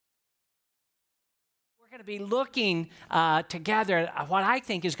We're going to be looking together at what I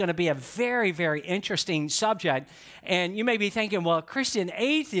think is going to be a very, very interesting subject. And you may be thinking, well, Christian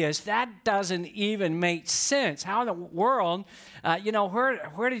atheist, that doesn't even make sense. How in the world,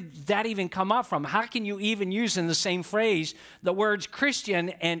 where did that even come up from? How can you even use in the same phrase the words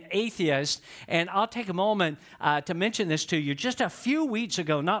Christian and atheist? And I'll take a moment to mention this to you. Just a few weeks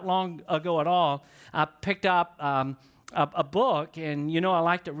ago, not long ago at all, I picked up a book, and I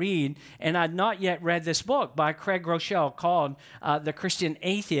like to read, and I'd not yet read this book by Craig Groeschel called The Christian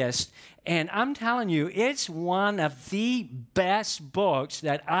Atheist. And I'm telling you, it's one of the best books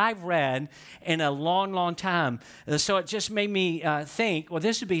that I've read in a long, long time. So it just made me think, well,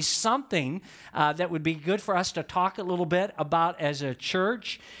 this would be something that would be good for us to talk a little bit about as a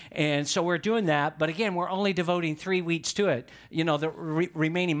church. And so we're doing that. But again, we're only devoting 3 weeks to it, the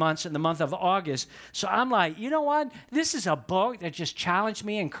remaining months in the month of August. So I'm like, you know what? This is a book that just challenged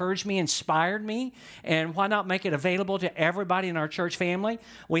me, encouraged me, inspired me. And why not make it available to everybody in our church family?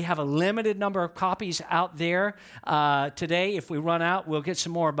 We have a limited number of copies out there today. If we run out, we'll get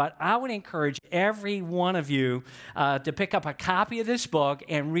some more. But I would encourage every one of you to pick up a copy of this book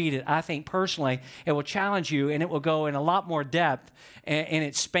and read it. I think personally it will challenge you, and it will go in a lot more depth and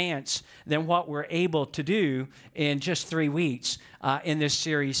its spans than what we're able to do in just 3 weeks in this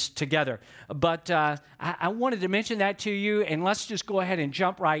series together. But I wanted to mention that to you, and let's just go ahead and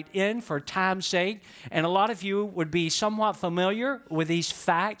jump right in for time's sake. And a lot of you would be somewhat familiar with these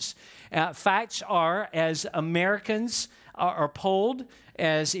facts. Facts are, as Americans are polled,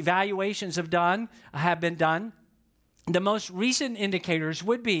 as evaluations have been done, the most recent indicators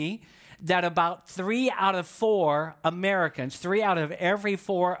would be that about 3 out of 4 Americans, 3 out of every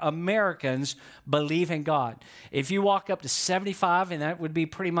 4 Americans believe in God. If you walk up to 75, and that would be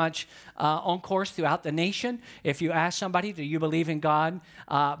pretty much on course throughout the nation, if you ask somebody, do you believe in God?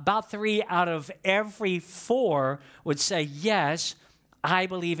 About 3 out of every 4 would say, yes, I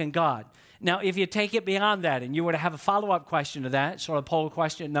believe in God. Now, if you take it beyond that and you were to have a follow-up question to that, sort of poll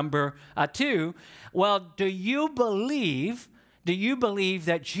question number 2, well, do you believe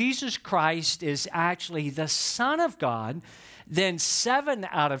that Jesus Christ is actually the Son of God? Then 7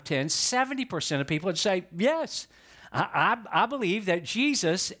 out of 10, 70% of people would say, yes, I believe that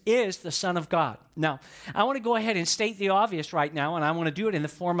Jesus is the Son of God. Now, I want to go ahead and state the obvious right now, and I want to do it in the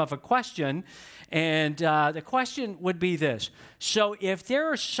form of a question. And the question would be this. So if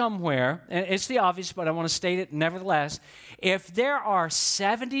there are somewhere, and it's the obvious, but I want to state it nevertheless, if there are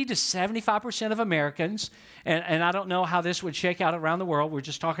 70 to 75% of Americans, and I don't know how this would shake out around the world, we're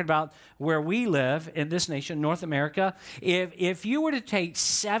just talking about where we live in this nation, North America, if you were to take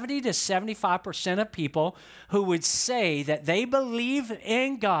 70 to 75% of people who would say that they believe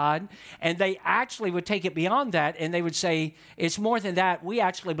in God, and they actually would take it beyond that, and they would say, it's more than that, we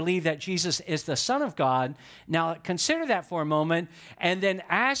actually believe that Jesus is the Son of God. Now, consider that for a moment, and then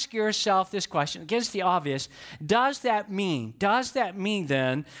ask yourself this question. Against the obvious, does that mean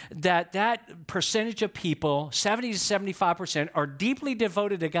then that percentage of people, 70 to 75%, are deeply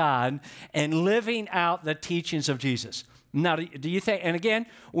devoted to God and living out the teachings of Jesus? Now, do you think, and again,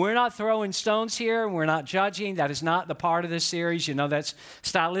 we're not throwing stones here, we're not judging, that is not the part of this series, that's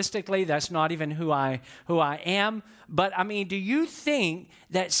stylistically, that's not even who I am, but I mean, do you think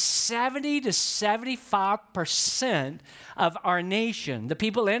that 70 to 75% of our nation, the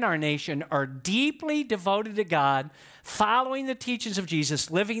people in our nation, are deeply devoted to God, following the teachings of Jesus,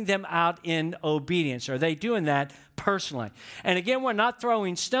 living them out in obedience? Are they doing that personally? And again, we're not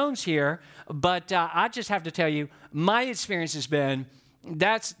throwing stones here, but I just have to tell you, my experience has been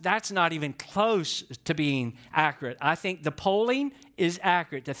that's not even close to being accurate. I think the polling is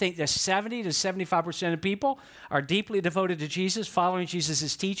accurate to think that 70 to 75% of people are deeply devoted to Jesus, following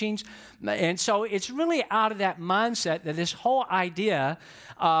Jesus' teachings. And so it's really out of that mindset that this whole idea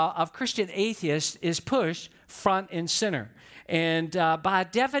of Christian atheist is pushed front and center. And by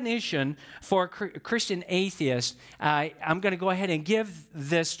definition, for a Christian atheist, I'm going to go ahead and give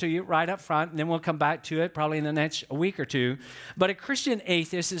this to you right up front, and then we'll come back to it probably in the next week or two. But a Christian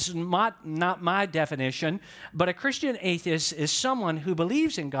atheist, this is not my definition, but a Christian atheist is someone who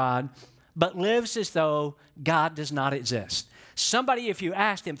believes in God, but lives as though God does not exist. Somebody, if you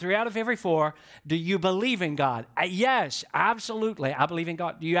asked him, 3 out of every 4, do you believe in God? Yes, absolutely, I believe in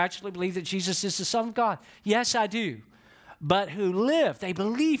God. Do you actually believe that Jesus is the Son of God? Yes, I do. But who live, they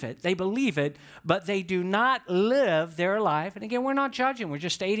believe it, but they do not live their life. And again, we're not judging, we're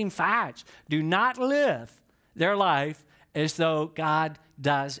just stating facts. Do not live their life as though God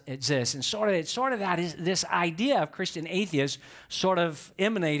does exist. And sort of that is this idea of Christian atheists sort of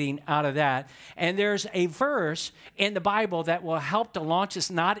emanating out of that. And there's a verse in the Bible that will help to launch us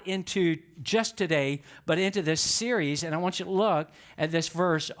not into just today, but into this series. And I want you to look at this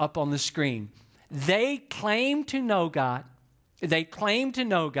verse up on the screen. They claim to know God. They claim to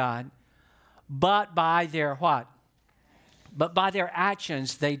know God, but by their what? But by their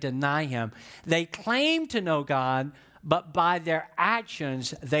actions, they deny him. They claim to know God, but by their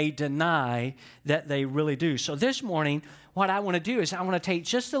actions, they deny that they really do. So this morning, what I want to do is I want to take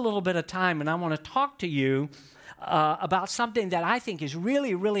just a little bit of time and I want to talk to you about something that I think is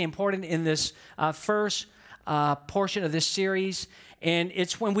really, really important in this first portion of this series. And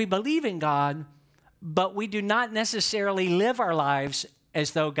it's when we believe in God, but we do not necessarily live our lives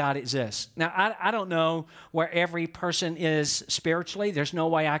as though God exists. Now, I don't know where every person is spiritually. There's no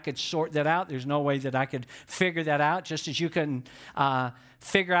way I could sort that out. There's no way that I could figure that out, just as you can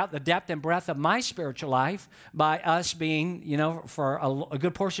figure out the depth and breadth of my spiritual life by us being, for a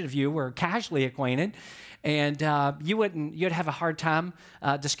good portion of you, we're casually acquainted. And you'd have a hard time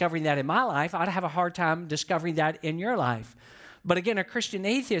discovering that in my life. I'd have a hard time discovering that in your life. But again, a Christian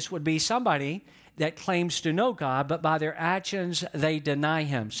atheist would be somebody that claims to know God, but by their actions, they deny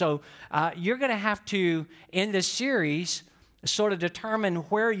him. So you're going to have to, in this series, sort of determine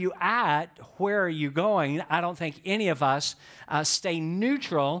where are you at, where are you going. I don't think any of us stay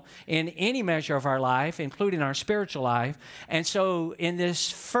neutral in any measure of our life, including our spiritual life. And so in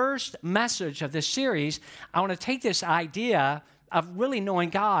this first message of this series, I want to take this idea of really knowing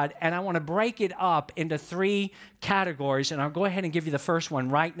God, and I want to break it up into three categories, and I'll go ahead and give you the first one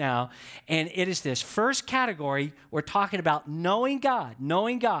right now, and it is this. First category, we're talking about knowing God,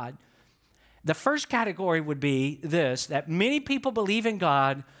 knowing God. The first category would be this, that many people believe in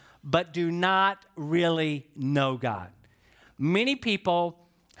God, but do not really know God. Many people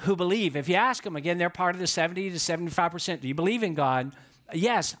who believe, if you ask them, again, they're part of the 70 to 75%, do you believe in God?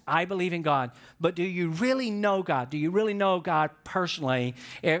 Yes, I believe in God, but do you really know God? Do you really know God personally?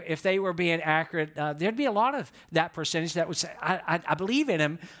 If they were being accurate, there'd be a lot of that percentage that would say, I believe in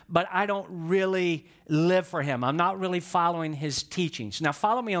him, but I don't really live for him. I'm not really following his teachings. Now,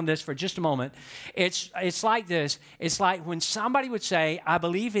 follow me on this for just a moment. It's like this. It's like when somebody would say, I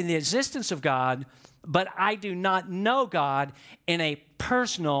believe in the existence of God, but I do not know God in a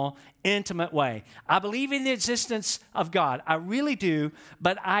personal, intimate way. I believe in the existence of God. I really do,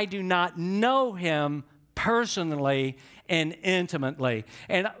 but I do not know him personally and intimately.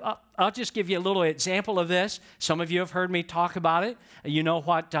 And I'll just give you a little example of this. Some of you have heard me talk about it. You know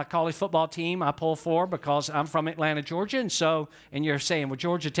what college football team I pull for because I'm from Atlanta, Georgia. And you're saying, well,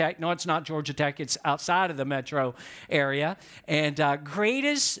 Georgia Tech. No, it's not Georgia Tech. It's outside of the metro area. And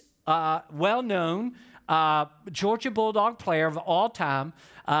greatest well-known Georgia Bulldog player of all time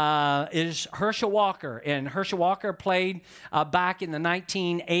is Herschel Walker. And Herschel Walker played back in the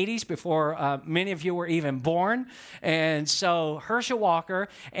 1980s before many of you were even born. And so Herschel Walker,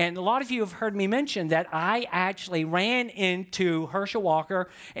 and a lot of you have heard me mention that I actually ran into Herschel Walker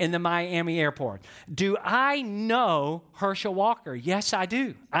in the Miami airport. Do I know Herschel Walker? Yes, I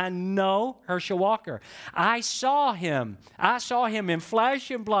do. I know Herschel Walker. I saw him in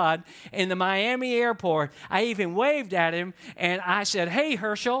flesh and blood in the Miami airport. I even waved at him, and I said, hey,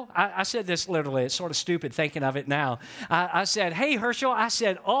 Herschel. I said this literally. It's sort of stupid thinking of it now. I said, hey, Herschel. I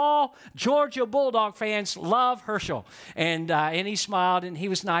said, all Georgia Bulldog fans love Herschel. And he smiled, and he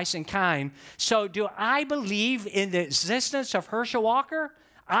was nice and kind. So do I believe in the existence of Herschel Walker?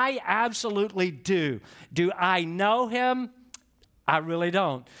 I absolutely do. Do I know him? I really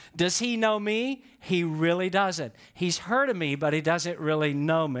don't. Does he know me? He really doesn't. He's heard of me, but he doesn't really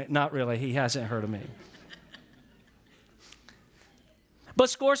know me. Not really. He hasn't heard of me. But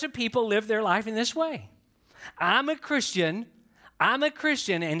scores of people live their life in this way. I'm a Christian,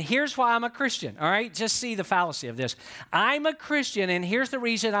 and here's why I'm a Christian, all right? Just see the fallacy of this. I'm a Christian, and here's the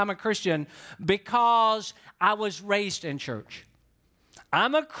reason I'm a Christian, because I was raised in church.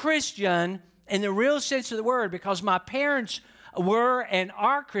 I'm a Christian in the real sense of the word because my parents were and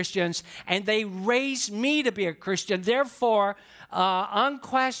are Christians, and they raised me to be a Christian. Therefore,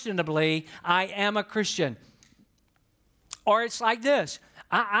 unquestionably, I am a Christian. Or it's like this.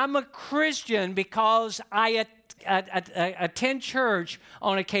 I'm a Christian because I attend church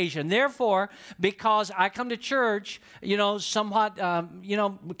on occasion. Therefore, because I come to church, somewhat,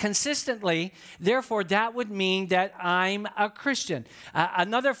 consistently, therefore that would mean that I'm a Christian.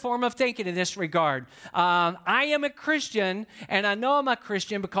 Another form of thinking in this regard. I am a Christian, and I know I'm a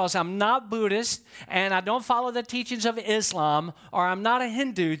Christian because I'm not Buddhist, and I don't follow the teachings of Islam, or I'm not a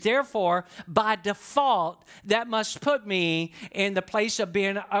Hindu. Therefore, by default, that must put me in the place of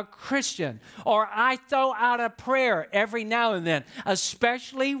being a Christian. Or I throw out a prayer every now and then,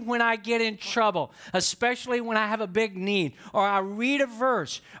 especially when I get in trouble, especially when I have a big need, or I read a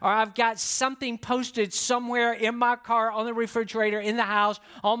verse, or I've got something posted somewhere in my car, on the refrigerator, in the house,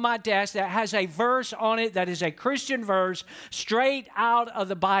 on my desk that has a verse on it that is a Christian verse straight out of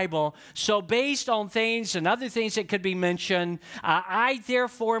the Bible. So based on things and other things that could be mentioned, I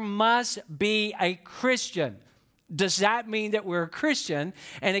therefore must be a Christian. Does that mean that we're a Christian?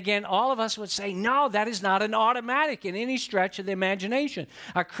 And again, all of us would say, no, that is not an automatic in any stretch of the imagination.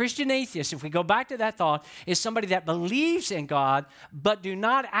 A Christian atheist, if we go back to that thought, is somebody that believes in God, but do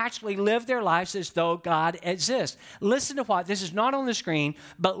not actually live their lives as though God exists. Listen to what, this is not on the screen,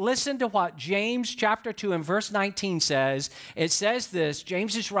 but listen to what James chapter 2 and verse 19 says. It says this,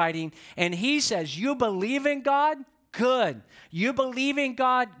 James is writing, and he says, you believe in God? Good. You believe in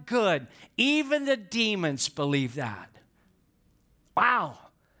God? Good. Even the demons believe that. Wow.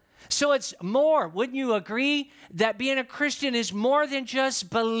 So it's more, wouldn't you agree, that being a Christian is more than just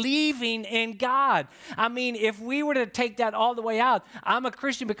believing in God? I mean, if we were to take that all the way out, I'm a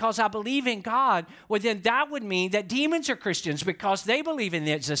Christian because I believe in God, well, then that would mean that demons are Christians because they believe in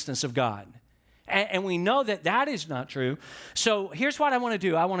the existence of God. And we know that that is not true. So here's what I want to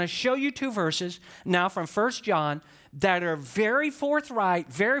do. I want to show you two verses now from 1 John that are very forthright.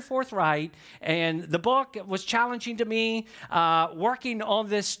 And the book was challenging to me. Working on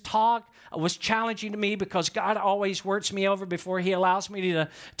this talk was challenging to me because God always works me over before he allows me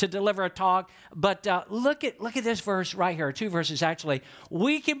to deliver a talk. But look at this verse right here, two verses actually.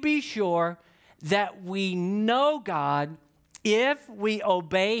 We can be sure that we know God if we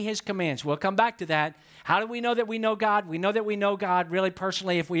obey his commands. We'll come back to that. How do we know that we know God? We know that we know God really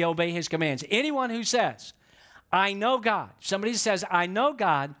personally if we obey his commands. Anyone who says, I know God, somebody says, I know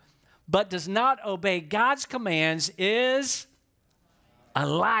God, but does not obey God's commands is a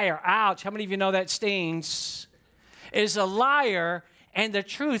liar. Ouch. How many of you know that stings? Is a liar, and the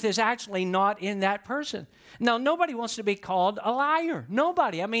truth is actually not in that person. Now, nobody wants to be called a liar.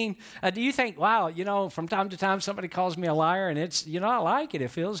 Nobody. I mean, do you think, wow, from time to time somebody calls me a liar and it's, I like it.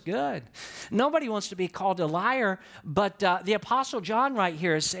 It feels good. Nobody wants to be called a liar, but the Apostle John right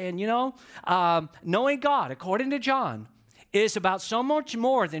here is saying, knowing God, according to John, is about so much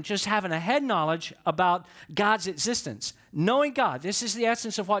more than just having a head knowledge about God's existence. Knowing God, this is the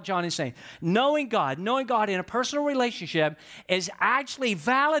essence of what John is saying. Knowing God in a personal relationship is actually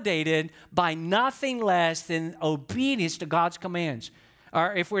validated by nothing less than obedience to God's commands.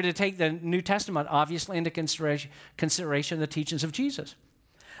 Or if we're to take the New Testament, obviously into consideration the teachings of Jesus.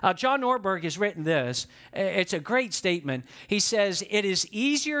 John Ortberg has written this. It's a great statement. He says, it is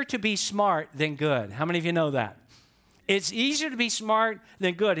easier to be smart than good. How many of you know that? It's easier to be smart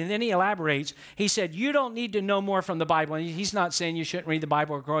than good. And then he elaborates. He said, you don't need to know more from the Bible. And he's not saying you shouldn't read the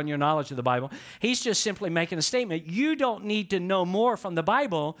Bible or grow in your knowledge of the Bible. He's just simply making a statement. You don't need to know more from the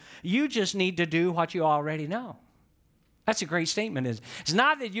Bible. You just need to do what you already know. That's a great statement. It's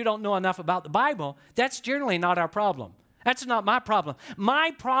not that you don't know enough about the Bible. That's generally not our problem. That's not my problem.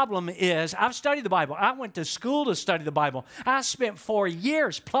 My problem is I've studied the Bible. I went to school to study the Bible. I spent 4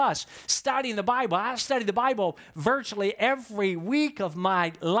 years plus studying the Bible. I studied the Bible virtually every week of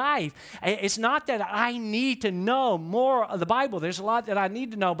my life. It's not that I need to know more of the Bible. There's a lot that I need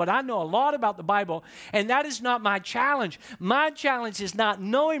to know, but I know a lot about the Bible, and that is not my challenge. My challenge is not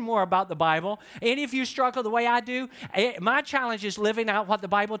knowing more about the Bible. Any of you struggle the way I do? My challenge is living out what the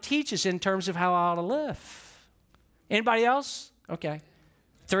Bible teaches in terms of how I ought to live. Anybody else? Okay.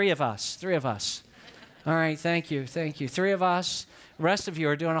 Three of us. All right, thank you. Three of us. The rest of you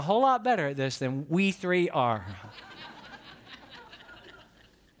are doing a whole lot better at this than we three are.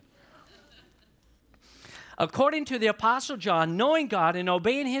 According to the Apostle John, knowing God and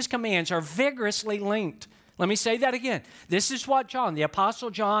obeying his commands are vigorously linked. Let me say that again. This is what John, the Apostle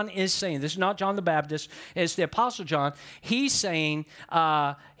John, is saying. This is not John the Baptist. It's the Apostle John. He's saying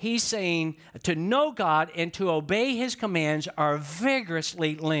to know God and to obey his commands are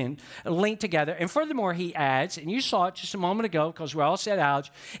vigorously linked together. And furthermore, he adds, and you saw it just a moment ago because we all said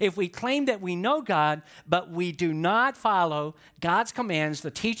ouch, if we claim that we know God, but we do not follow God's commands, the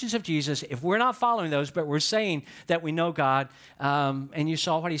teachings of Jesus, if we're not following those, but we're saying that we know God, and you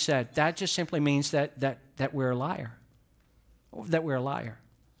saw what he said, that just simply means that that we're a liar. That we're a liar.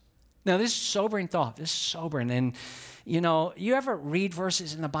 Now, this is sobering thought. This is sobering. And, you know, you ever read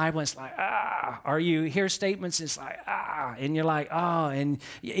verses in the Bible and it's like, or you hear statements, it's like, and you're like, oh, and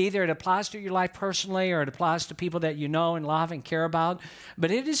either it applies to your life personally or it applies to people that you know and love and care about.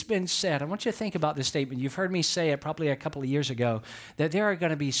 But it has been said, I want you to think about this statement. You've heard me say it probably a couple of years ago, that there are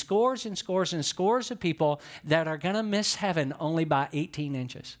going to be scores and scores and scores of people that are going to miss heaven only by 18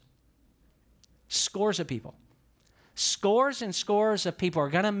 inches. Scores of people. Scores and scores of people are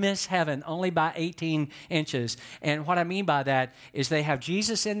going to miss heaven only by 18 inches. And what I mean by that is they have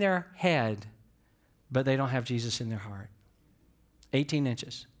Jesus in their head, but they don't have Jesus in their heart. 18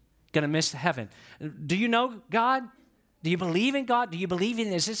 inches. Going to miss heaven. Do you know God? Do you believe in God? Do you believe in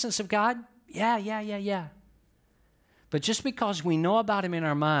the existence of God? Yeah. But just because we know about him in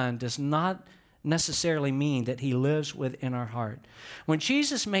our mind does not necessarily mean that he lives within our heart. When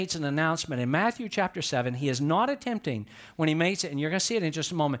Jesus makes an announcement in Matthew chapter 7, he is not attempting, when he makes it, and you're going to see it in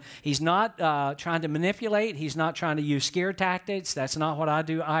just a moment, he's not trying to manipulate. He's not trying to use scare tactics. That's not what I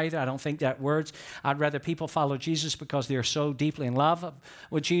do either. I don't think that works. I'd rather people follow Jesus because they're so deeply in love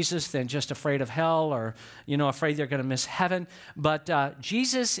with Jesus than just afraid of hell or, afraid they're going to miss heaven. But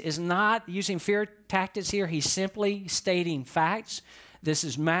Jesus is not using fear tactics here. He's simply stating facts. This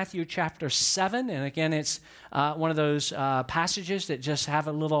is Matthew chapter 7, and again, it's one of those passages that just have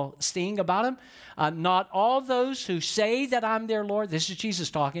a little sting about them. Not all those who say that I'm their Lord, this is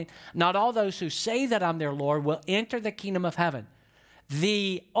Jesus talking, not all those who say that I'm their Lord will enter the kingdom of heaven.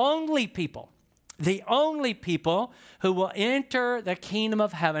 The only people who will enter the kingdom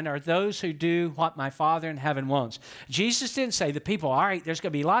of heaven are those who do what my Father in heaven wants. Jesus didn't say the people, all right, there's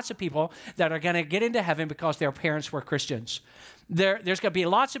going to be lots of people that are going to get into heaven because their parents were Christians. There's going to be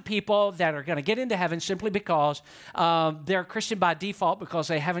lots of people that are going to get into heaven simply because they're Christian by default because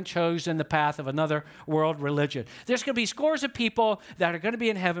they haven't chosen the path of another world religion. There's going to be scores of people that are going to be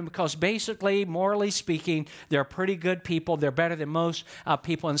in heaven because basically, morally speaking, they're pretty good people. They're better than most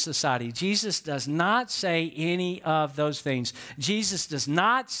people in society. Jesus does not say any of those things. Jesus does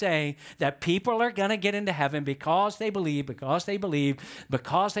not say that people are going to get into heaven because they believe. I've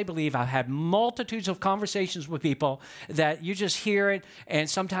had multitudes of conversations with people that you just hear it, and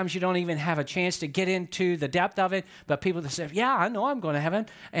sometimes you don't even have a chance to get into the depth of it, but people that say, yeah, I know I'm going to heaven.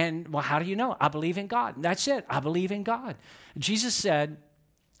 And, well, how do you know? I believe in God. That's it. I believe in God. Jesus said,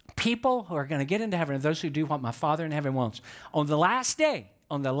 people who are going to get into heaven are those who do what my Father in heaven wants. On the last day,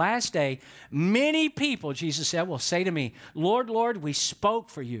 many people, Jesus said, will say to me, Lord, Lord, we spoke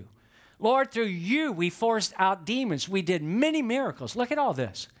for you. Lord, through you, we forced out demons. We did many miracles. Look at all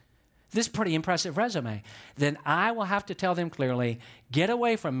this. This pretty impressive resume. Then I will have to tell them clearly, get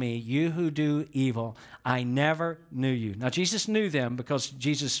away from me, you who do evil. I never knew you. Now, Jesus knew them because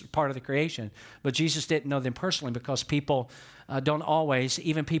Jesus is part of the creation, but Jesus didn't know them personally because people don't always,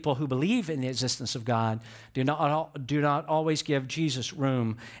 even people who believe in the existence of God, do not always give Jesus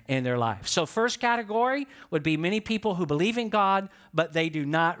room in their life. So first category would be many people who believe in God, but they do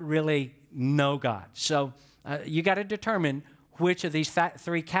not really know God. So you got to determine which of these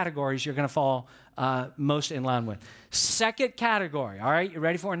three categories you're going to fall most in line with. Second category, all right, you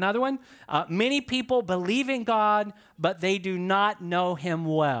ready for another one? Many people believe in God, but they do not know him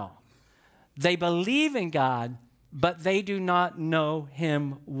well. They believe in God, but they do not know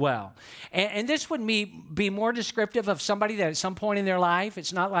him well. And this would be more descriptive of somebody that at some point in their life,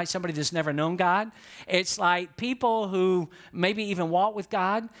 it's not like somebody that's never known God. It's like people who maybe even walk with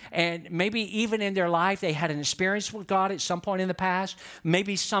God, and maybe even in their life they had an experience with God at some point in the past.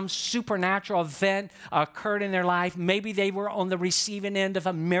 Maybe some supernatural event occurred in their life. Maybe they were on the receiving end of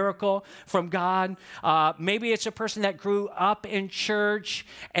a miracle from God. Maybe it's a person that grew up in church,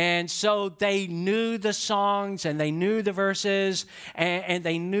 and so they knew the songs and they knew the verses and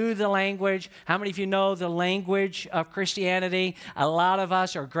they knew the language. How many of you know the language of Christianity? A lot of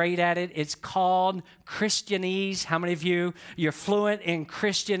us are great at it. It's called Christianese. How many of you're fluent in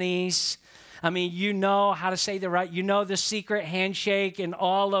Christianese? I mean, you know how to say the secret handshake and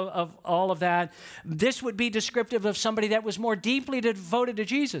all of that. This would be descriptive of somebody that was more deeply devoted to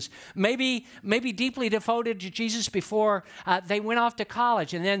Jesus. Maybe deeply devoted to Jesus before they went off to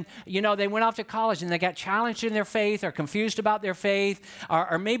college. And then, they went off to college and they got challenged in their faith or confused about their faith.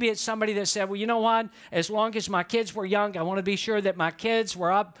 Or maybe it's somebody that said, well, you know what? As long as my kids were young, I want to be sure that my kids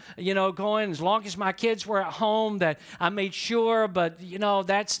were up, going. As long as my kids were at home, that I made sure. But,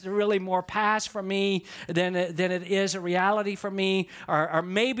 that's really more past for me than it is a reality for me. Or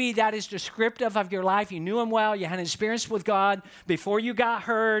maybe that is descriptive of your life. You knew him well. You had an experience with God before you got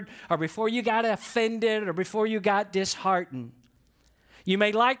hurt or before you got offended or before you got disheartened. You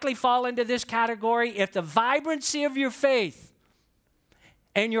may likely fall into this category if the vibrancy of your faith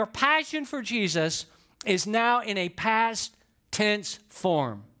and your passion for Jesus is now in a past tense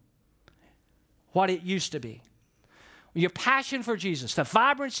form, what it used to be. Your passion for Jesus, the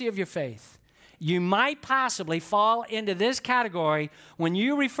vibrancy of your faith, you might possibly fall into this category when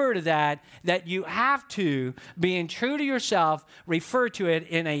you refer to that you have to, being true to yourself, refer to it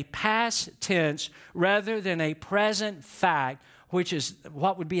in a past tense rather than a present fact, which is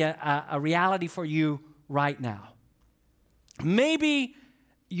what would be a reality for you right now. Maybe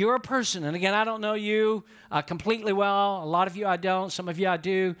you're a person, and again, I don't know you completely well. A lot of you I don't, some of you I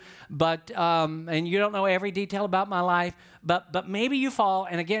do, but and you don't know every detail about my life, but maybe you fall,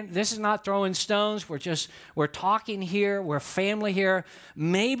 and again, this is not throwing stones. We're talking here, we're family here.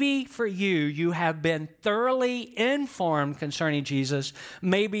 Maybe for you have been thoroughly informed concerning Jesus.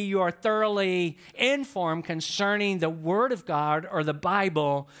 Maybe you are thoroughly informed concerning the Word of God or the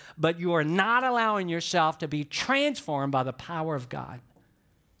Bible, but you are not allowing yourself to be transformed by the power of God.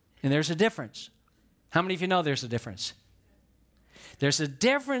 And there's a difference. How many of you know there's a difference? There's a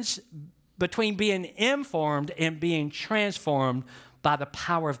difference between being informed and being transformed by the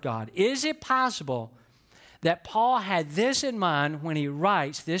power of God. Is it possible that Paul had this in mind when he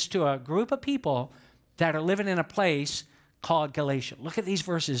writes this to a group of people that are living in a place called Galatia? Look at these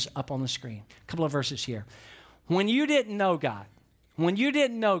verses up on the screen. A couple of verses here. When you didn't know God,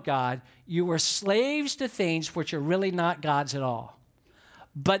 you were slaves to things which are really not God's at all.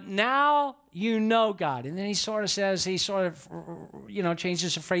 But now you know God. And then he sort of says,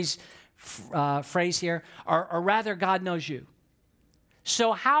 changes the phrase here, or rather God knows you.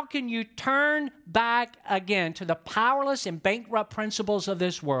 So how can you turn back again to the powerless and bankrupt principles of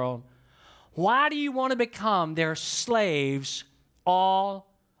this world? Why do you want to become their slaves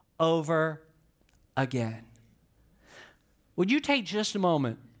all over again? Would you take just a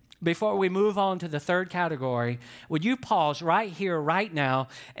moment before we move on to the third category? Would you pause right here, right now,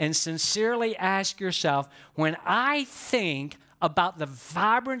 and sincerely ask yourself, when I think about the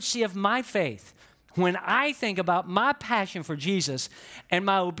vibrancy of my faith, when I think about my passion for Jesus and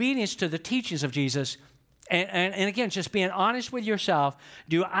my obedience to the teachings of Jesus, and again, just being honest with yourself,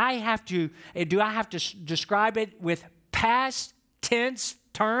 do I have to describe it with past tense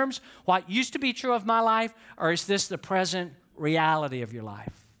terms, what used to be true of my life, or is this the present reality of your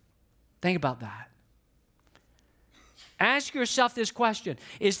life? Think about that. Ask yourself this question.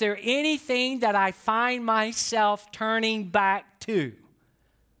 Is there anything that I find myself turning back to?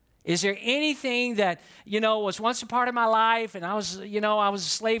 Is there anything that, was once a part of my life and I was a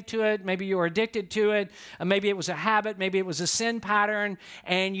slave to it? Maybe you were addicted to it. Maybe it was a habit. Maybe it was a sin pattern.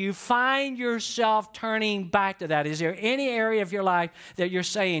 And you find yourself turning back to that. Is there any area of your life that you're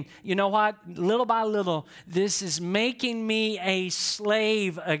saying, you know what, little by little, this is making me a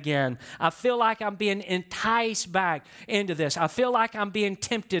slave again. I feel like I'm being enticed back into this. I feel like I'm being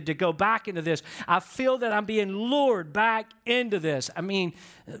tempted to go back into this. I feel that I'm being lured back into this. I mean,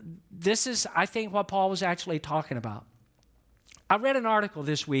 this is, I think, what Paul was actually talking about. I read an article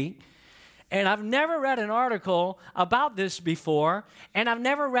this week, and I've never read an article about this before, and I've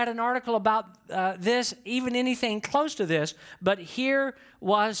never read an article about this, even anything close to this, but here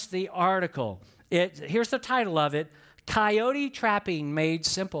was the article. Here's the title of it, Coyote Trapping Made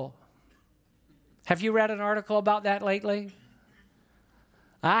Simple. Have you read an article about that lately?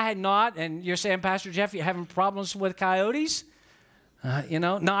 I had not, and you're saying, Pastor Jeff, you're having problems with coyotes?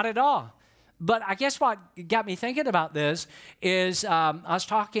 Not at all. But I guess what got me thinking about this is I was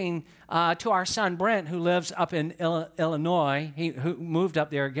talking to our son Brent, who lives up in Illinois. Who moved up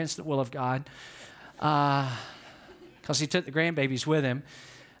there against the will of God because he took the grandbabies with him.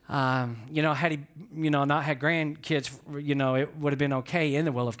 Had he, not had grandkids, it would have been okay in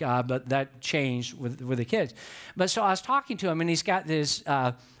the will of God, but that changed with the kids. But so I was talking to him, and he's got this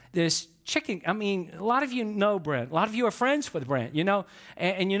chicken. I mean, a lot of you know Brent. A lot of you are friends with Brent,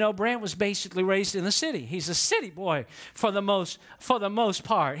 and Brent was basically raised in the city. He's a city boy for the most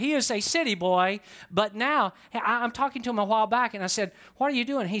part. He is a city boy, but now I'm talking to him a while back, and I said, "What are you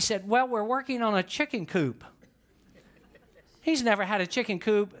doing?" He said, "Well, we're working on a chicken coop." He's never had a chicken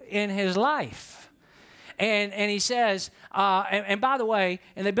coop in his life. And he says, and by the way,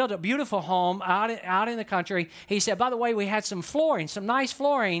 and they built a beautiful home out in the country. He said, by the way, we had some nice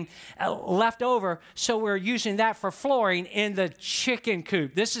flooring left over, so we're using that for flooring in the chicken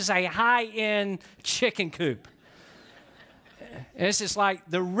coop. This is a high-end chicken coop. This is like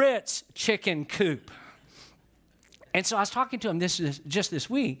the Ritz chicken coop. And so I was talking to him just this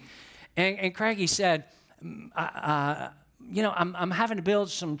week, and Craigie said, I'm having to build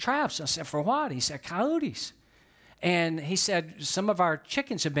some traps. I said, for what? He said, coyotes. And he said, some of our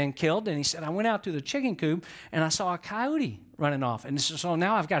chickens have been killed. And he said, I went out to the chicken coop and I saw a coyote running off. And so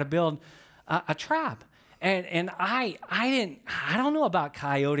now I've got to build a trap. And I don't know about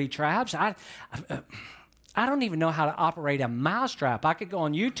coyote traps. I don't even know how to operate a mouse trap. I could go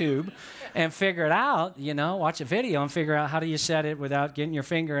on YouTube and figure it out, watch a video and figure out how do you set it without getting your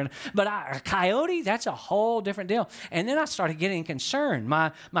finger in. But a coyote, that's a whole different deal. And then I started getting concerned.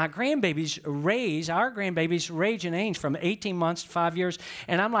 My grandbabies our grandbabies range in age from 18 months to 5 years.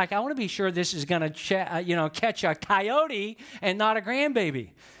 And I'm like, I want to be sure this is going to catch a coyote and not a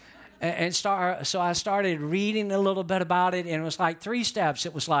grandbaby. So I started reading a little bit about it, and it was like 3 steps.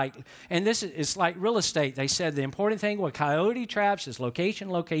 It was like, and it's like real estate. They said the important thing with coyote traps is location,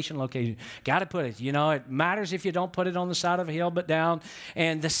 location, location. Got to put it. It matters if you don't put it on the side of a hill, but down.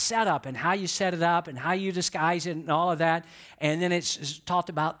 And the setup and how you set it up and how you disguise it and all of that. And then it's talked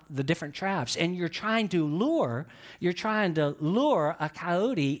about the different traps. And you're trying to lure a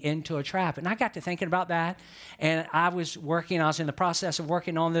coyote into a trap. And I got to thinking about that. And I was in the process of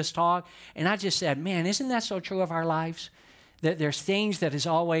working on this talk. And I just said, man, isn't that so true of our lives? That there's things that is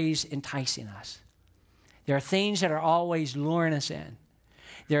always enticing us. There are things that are always luring us in.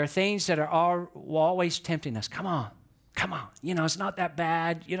 There are things that are always tempting us. Come on. It's not that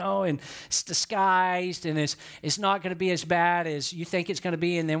bad, and it's disguised, and it's not going to be as bad as you think it's going to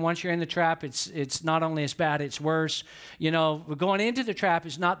be. And then once you're in the trap, it's not only as bad, it's worse. Going into the trap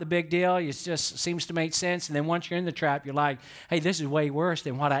is not the big deal. It just seems to make sense. And then once you're in the trap, you're like, hey, this is way worse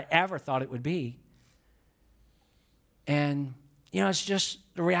than what I ever thought it would be. And, it's just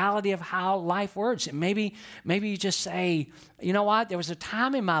the reality of how life works. And maybe you just say, you know what? There was a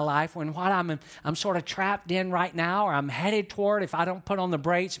time in my life when what I'm sort of trapped in right now, or I'm headed toward, if I don't put on the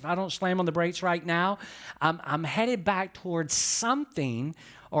brakes, if I don't slam on the brakes right now, I'm headed back towards something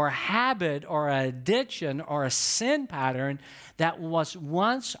or a habit or an addiction or a sin pattern that was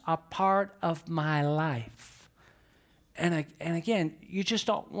once a part of my life. And again, you just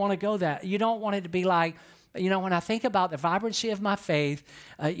don't want to go that. You don't want it to be like, when I think about the vibrancy of my faith,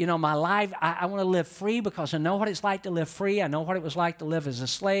 my life, I want to live free because I know what it's like to live free. I know what it was like to live as a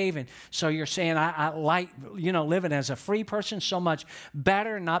slave. And so you're saying I like, living as a free person so much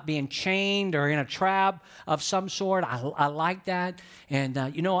better, not being chained or in a trap of some sort. I like that. And,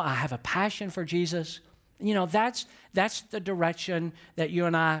 I have a passion for Jesus. That's the direction that you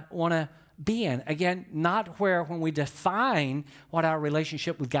and I want to be in. Again, not where when we define what our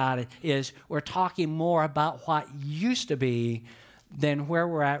relationship with God is, we're talking more about what used to be than where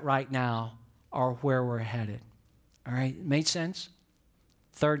we're at right now or where we're headed. All right, made sense?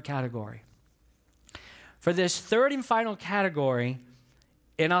 Third category. For this third and final category,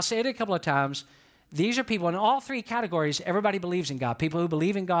 and I'll say it a couple of times, these are people in all 3 categories. Everybody believes in God. People who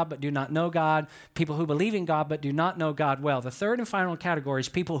believe in God but do not know God. People who believe in God but do not know God well. The third and final category is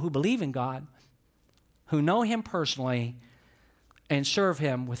people who believe in God, who know Him personally, and serve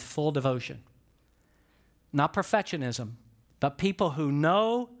Him with full devotion. Not perfectionism, but people who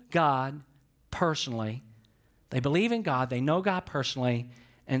know God personally. They believe in God, they know God personally,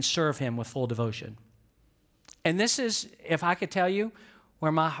 and serve Him with full devotion. And this is, if I could tell you,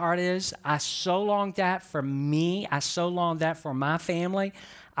 where my heart is. I so long that for me. I so long that for my family.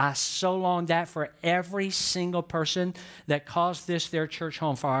 I so long that for every single person that calls this their church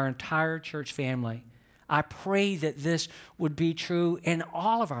home, for our entire church family. I pray that this would be true in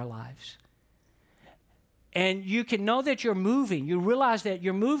all of our lives. And you can know that you're moving. You realize that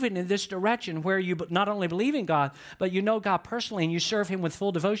you're moving in this direction where you not only believe in God, but you know God personally and you serve Him with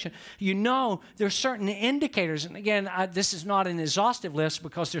full devotion. You know there's certain indicators. And again, this is not an exhaustive list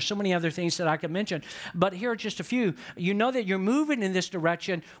because there's so many other things that I could mention. But here are just a few. You know that you're moving in this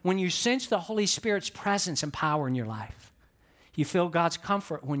direction when you sense the Holy Spirit's presence and power in your life. You feel God's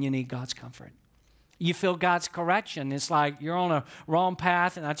comfort when you need God's comfort. You feel God's correction. It's like you're on a wrong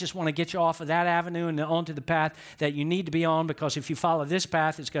path, and I just want to get you off of that avenue and onto the path that you need to be on, because if you follow this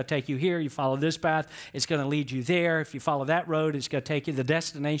path, it's going to take you here. You follow this path, it's going to lead you there. If you follow that road, it's going to take you to the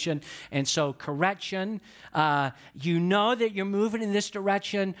destination. And so correction, you know that you're moving in this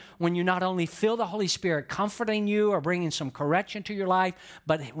direction when you not only feel the Holy Spirit comforting you or bringing some correction to your life,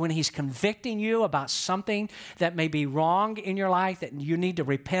 but when He's convicting you about something that may be wrong in your life that you need to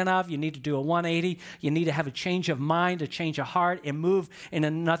repent of. You need to do a 180. You need to have a change of mind, a change of heart, and move in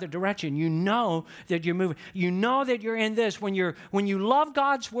another direction. You know that you're moving. You know that you're in this when you love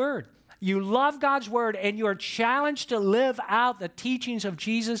God's Word. You love God's Word, and you are challenged to live out the teachings of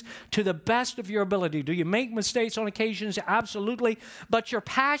Jesus to the best of your ability. Do you make mistakes on occasions? Absolutely. But you're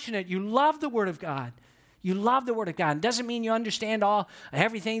passionate. You love the Word of God. You love the Word of God. It doesn't mean you understand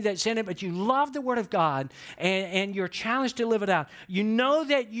everything that's in it, but you love the Word of God, and you're challenged to live it out. You know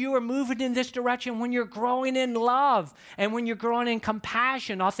that you are moving in this direction when you're growing in love and when you're growing in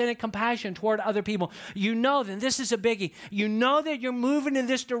compassion, authentic compassion toward other people. You know, and this is a biggie, you know that you're moving in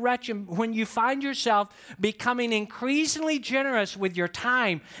this direction when you find yourself becoming increasingly generous with your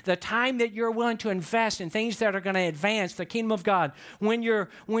time, the time that you're willing to invest in things that are going to advance the kingdom of God. When you're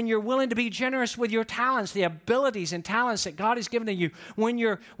willing to be generous with your talents, the abilities and talents that God has given to you, when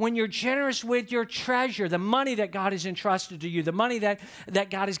you're generous with your treasure, the money that God has entrusted to you, the money that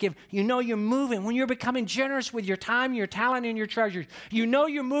God has given, you know you're moving. When you're becoming generous with your time, your talent, and your treasures, you know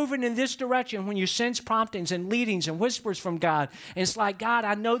you're moving in this direction when you sense promptings and leadings and whispers from God. And it's like, God,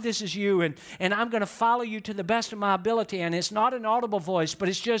 I know this is you, and I'm going to follow you to the best of my ability. And it's not an audible voice, but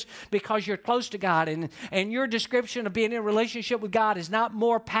it's just because you're close to God. And your description of being in a relationship with God is not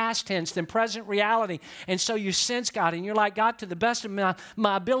more past tense than present reality. And so you sense God, and you're like, God, to the best of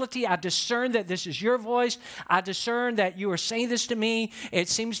my ability, I discern that this is your voice. I discern that you are saying this to me. It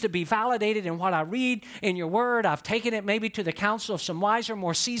seems to be validated in what I read in your word. I've taken it maybe to the counsel of some wiser,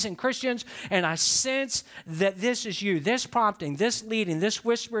 more seasoned Christians, and I sense that this is you, this prompting, this leading, this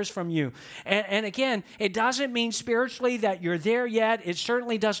whispers from you. And again, it doesn't mean spiritually that you're there yet. It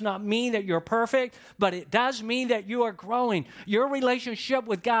certainly does not mean that you're perfect, but it does mean that you are growing. Your relationship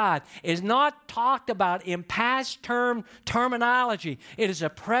with God is not talked about in past terminology. It is a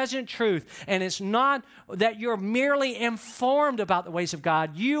present truth, and it's not that you're merely informed about the ways of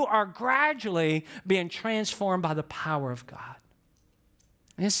God. You are gradually being transformed by the power of God.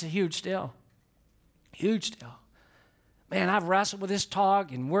 And this is a huge deal. Huge deal. Man, I've wrestled with this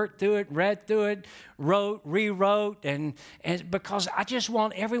talk and worked through it, read through it, rewrote, and because I just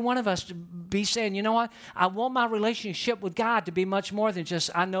want every one of us to be saying, you know what? I want my relationship with God to be much more than just,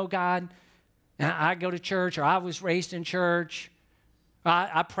 I know God, I go to church, or I was raised in church.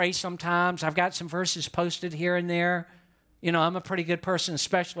 I pray sometimes. I've got some verses posted here and there. You know, I'm a pretty good person,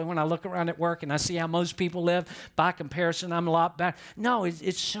 especially when I look around at work and I see how most people live. By comparison, I'm a lot better. No,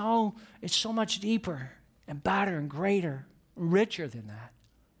 it's so much deeper and better and greater, and richer than that.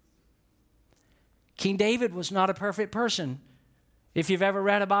 King David was not a perfect person. If you've ever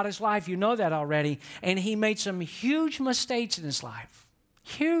read about his life, you know that already. And he made some huge mistakes in his life.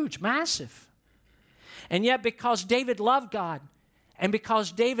 Huge, massive. And yet, because David loved God and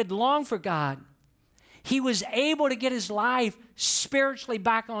because David longed for God, he was able to get his life spiritually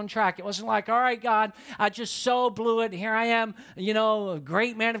back on track. It wasn't like, all right, God, I just so blew it. Here I am, you know, a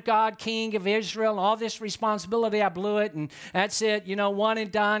great man of God, king of Israel, and all this responsibility, I blew it, and that's it, you know, one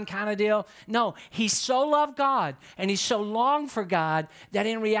and done kind of deal. No, he so loved God, and he so longed for God, that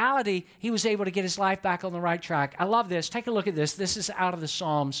in reality, he was able to get his life back on the right track. I love this. Take a look at this. This is out of the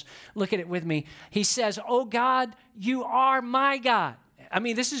Psalms. Look at it with me. He says, oh God, you are my God. I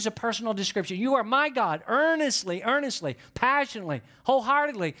mean, this is a personal description. You are my God, earnestly, passionately,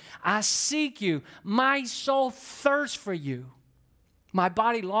 wholeheartedly. I seek you. My soul thirsts for you. My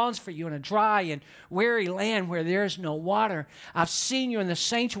body longs for you in a dry and weary land where there is no water. I've seen you in the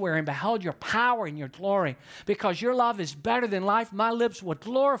sanctuary and beheld your power and your glory. Because your love is better than life, my lips will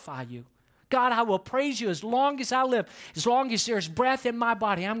glorify you. God, I will praise you as long as I live. As long as there's breath in my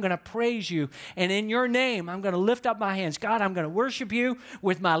body, I'm going to praise you. And in your name, I'm going to lift up my hands. God, I'm going to worship you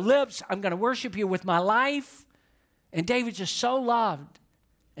with my lips. I'm going to worship you with my life. And David just so loved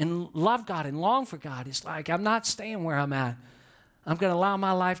God and longed for God. It's like, I'm not staying where I'm at. I'm going to allow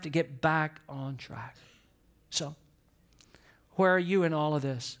my life to get back on track. So, where are you in all of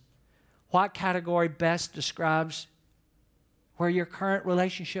this? What category best describes where your current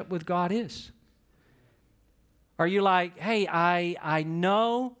relationship with God is? Are you like, hey, I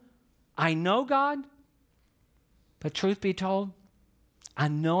know God, but truth be told, I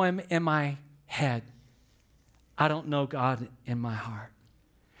know him in my head. I don't know God in my heart.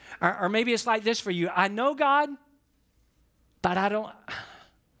 Or maybe it's like this for you. I know God, but I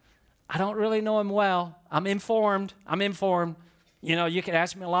don't really know him well. I'm informed. You know, you could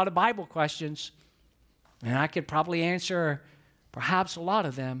ask me a lot of Bible questions, and I could probably answer perhaps a lot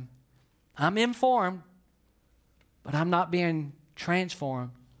of them. I'm informed, but I'm not being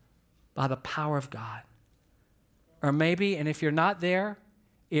transformed by the power of God. Or maybe, and if you're not there,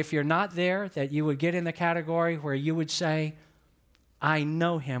 that you would get in the category where you would say, I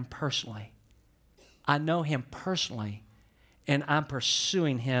know him personally. And I'm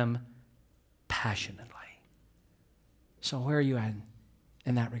pursuing him passionately. So where are you at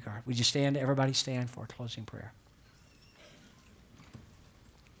in that regard? Would you stand, everybody stand for a closing prayer?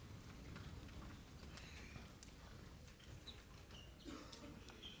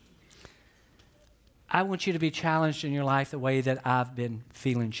 I want you to be challenged in your life the way that I've been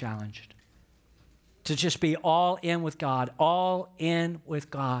feeling challenged. To just be all in with God, all in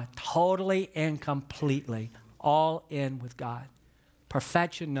with God, totally and completely, all in with God.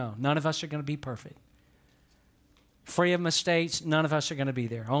 Perfection, no. None of us are going to be perfect. Free of mistakes, none of us are going to be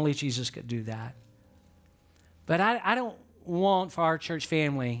there. Only Jesus could do that. But I don't want for our church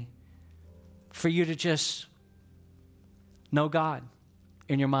family for you to just know God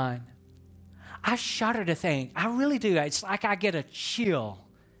in your mind. I shudder to think, I really do. It's like I get a chill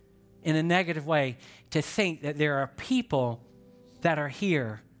in a negative way to think that there are people that are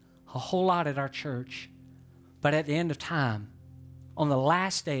here, a whole lot at our church, but at the end of time, on the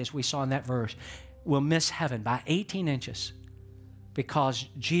last day, as we saw in that verse, will miss heaven by 18 inches because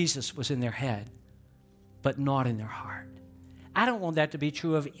Jesus was in their head, but not in their heart. I don't want that to be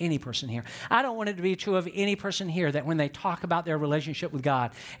true of any person here. I don't want it to be true of any person here that when they talk about their relationship with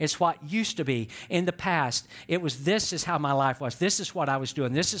God, it's what used to be in the past. It was, this is how my life was. This is what I was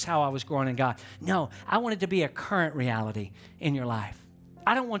doing. This is how I was growing in God. No, I want it to be a current reality in your life.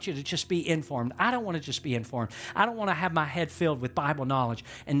 I don't want you to just be informed. I don't want to just be informed. I don't want to have my head filled with Bible knowledge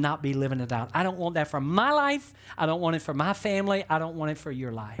and not be living it out. I don't want that for my life. I don't want it for my family. I don't want it for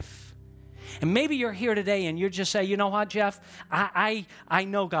your life. And maybe you're here today and you just say, you know what, Jeff? I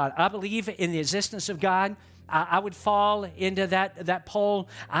know God. I believe in the existence of God. I would fall into that poll.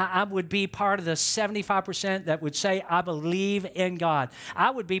 I would be part of the 75% that would say, I believe in God. I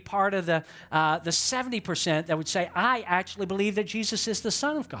would be part of the 70% that would say, I actually believe that Jesus is the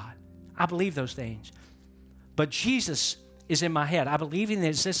Son of God. I believe those things. But Jesus is in my head. I believe in the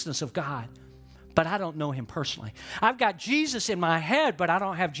existence of God, but I don't know him personally. I've got Jesus in my head, but I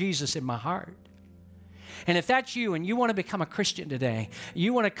don't have Jesus in my heart. And if that's you and you want to become a Christian today,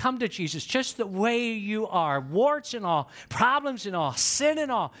 you want to come to Jesus just the way you are, warts and all, problems and all, sin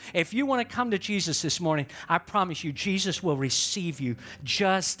and all. If you want to come to Jesus this morning, I promise you, Jesus will receive you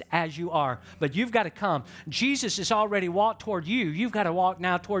just as you are. But you've got to come. Jesus has already walked toward you. You've got to walk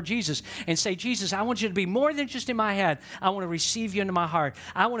now toward Jesus and say, Jesus, I want you to be more than just in my head. I want to receive you into my heart.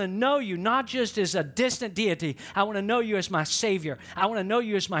 I want to know you not just as a distant deity. I want to know you as my Savior. I want to know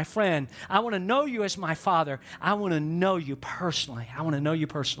you as my friend. I want to know you as my Father. I want to know you personally. I want to know you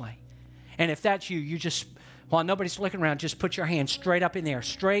personally. And if that's you, you just, while nobody's looking around, just put your hand straight up in the air,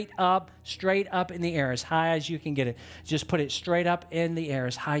 straight up in the air, as high as you can get it. Just put it straight up in the air,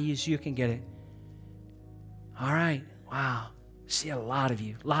 as high as you can get it. All right. Wow. See a lot of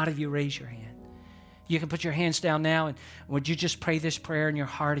you raise your hand. You can put your hands down now, and would you just pray this prayer in your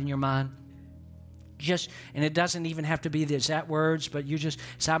heart and your mind? And it doesn't even have to be the exact words, but you just,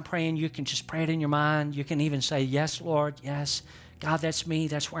 as I'm praying, you can just pray it in your mind. You can even say, yes, Lord, yes. God, that's me.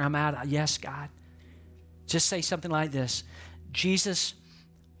 That's where I'm at. Yes, God. Just say something like this. Jesus,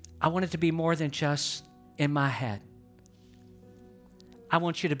 I want it to be more than just in my head. I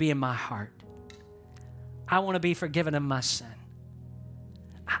want you to be in my heart. I want to be forgiven of my sin.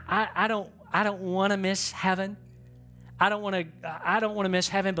 I don't want to miss heaven. I don't want to miss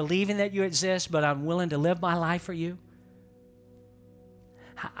heaven believing that you exist, but I'm willing to live my life for you.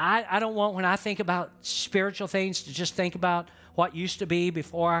 I don't want, when I think about spiritual things, to just think about what used to be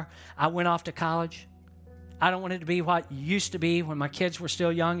before I went off to college. I don't want it to be what used to be when my kids were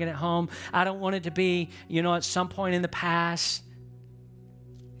still young and at home. I don't want it to be, at some point in the past.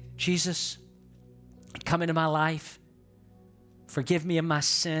 Jesus, come into my life. Forgive me of my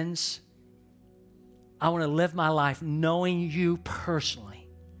sins. I want to live my life knowing you personally.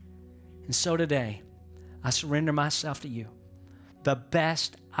 And so today, I surrender myself to you, the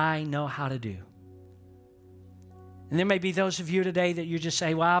best I know how to do. And there may be those of you today that you just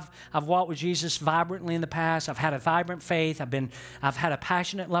say, well, I've walked with Jesus vibrantly in the past. I've had a vibrant faith. I've had a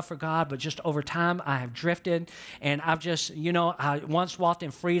passionate love for God, but just over time I have drifted. And I've just, I once walked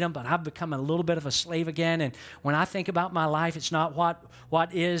in freedom, but I've become a little bit of a slave again. And when I think about my life, it's not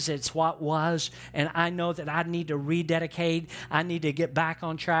what is, it's what was. And I know that I need to rededicate. I need to get back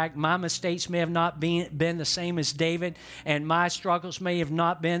on track. My mistakes may have not been the same as David, and my struggles may have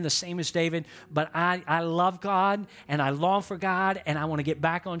not been the same as David, but I love God. And I long for God, and I want to get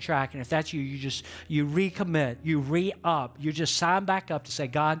back on track. And if that's you, you recommit, you re-up, you just sign back up to say,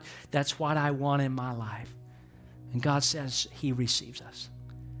 God, that's what I want in my life. And God says he receives us.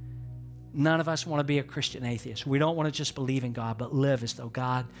 None of us want to be a Christian atheist. We don't want to just believe in God, but live as though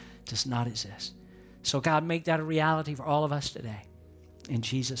God does not exist. So God, make that a reality for all of us today. In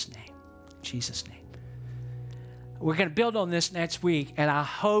Jesus' name. In Jesus' name. We're going to build on this next week, and I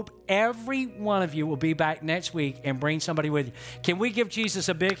hope every one of you will be back next week and bring somebody with you. Can we give Jesus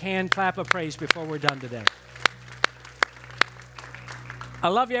a big hand clap of praise before we're done today? I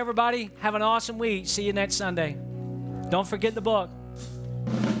love you, everybody. Have an awesome week. See you next Sunday. Don't forget the book.